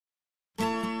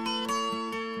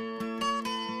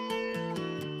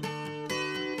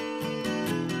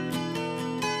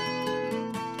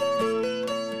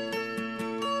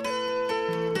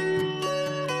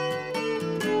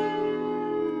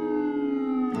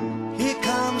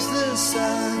comes the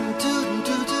sun,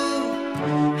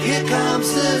 here comes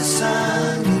the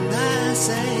sun, and I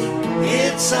say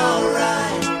it's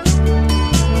alright.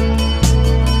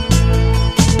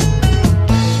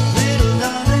 Little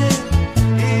darling,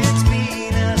 it's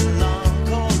been a long,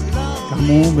 cold, long.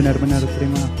 Kamu benar-benar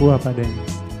terima aku apa adanya.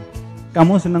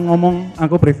 Kamu seneng ngomong,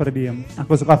 aku prefer diem.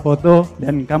 Aku suka foto,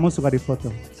 dan kamu suka difoto.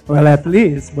 Well, at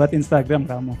least buat Instagram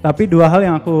kamu. Tapi dua hal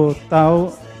yang aku tahu,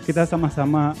 kita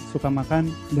sama-sama suka makan,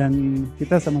 dan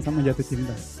kita sama-sama jatuh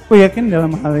cinta. Aku yakin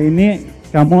dalam hal ini,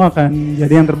 kamu akan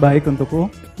jadi yang terbaik untukku.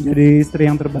 Jadi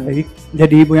istri yang terbaik,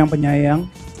 jadi ibu yang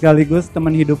penyayang, sekaligus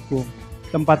teman hidupku.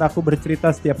 Tempat aku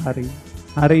bercerita setiap hari.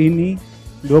 Hari ini,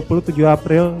 27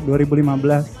 April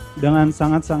 2015, dengan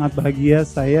sangat-sangat bahagia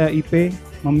saya, Ippe,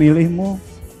 memilihmu,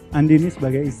 Andien,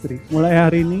 sebagai istri. Mulai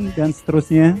hari ini dan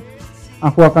seterusnya,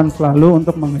 aku akan selalu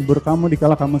untuk menghibur kamu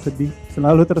dikala kamu sedih.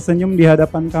 Selalu tersenyum di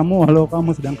hadapan kamu walau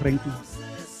kamu sedang cranky.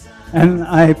 And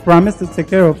I promise to take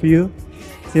care of you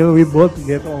till we both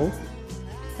get old.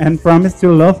 And promise to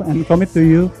love and commit to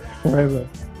you forever.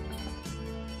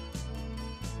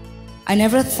 I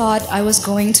never thought I was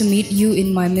going to meet you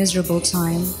in my miserable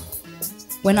time.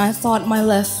 When I thought my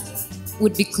life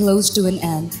would be close to an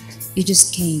end, you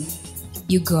just came,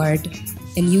 you guard,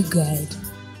 and you guide.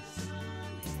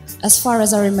 As far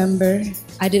as I remember,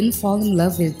 I didn't fall in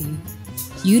love with you.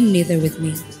 You neither with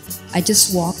me. I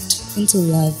just walked into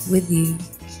love with you.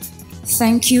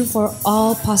 Thank you for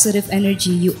all positive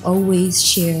energy you always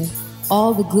share,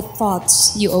 all the good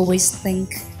thoughts you always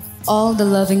think, all the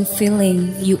loving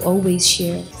feeling you always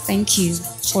share. Thank you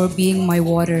for being my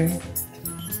water.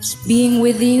 Being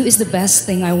with you is the best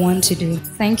thing I want to do.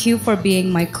 Thank you for being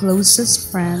my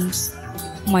closest friend,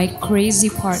 my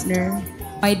crazy partner,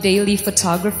 my daily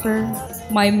photographer,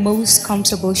 my most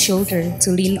comfortable shoulder to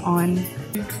lean on,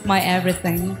 my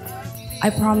everything. I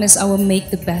promise I will make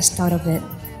the best out of it.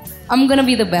 I'm gonna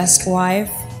be the best wife,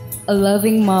 a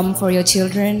loving mom for your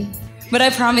children, but I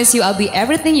promise you I'll be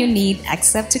everything you need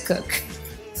except to cook.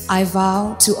 I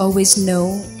vow to always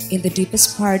know in the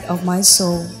deepest part of my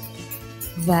soul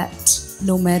that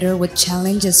no matter what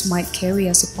challenges might carry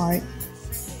us apart,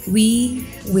 we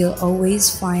will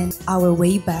always find our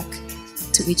way back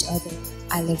to each other.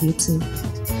 I love you too.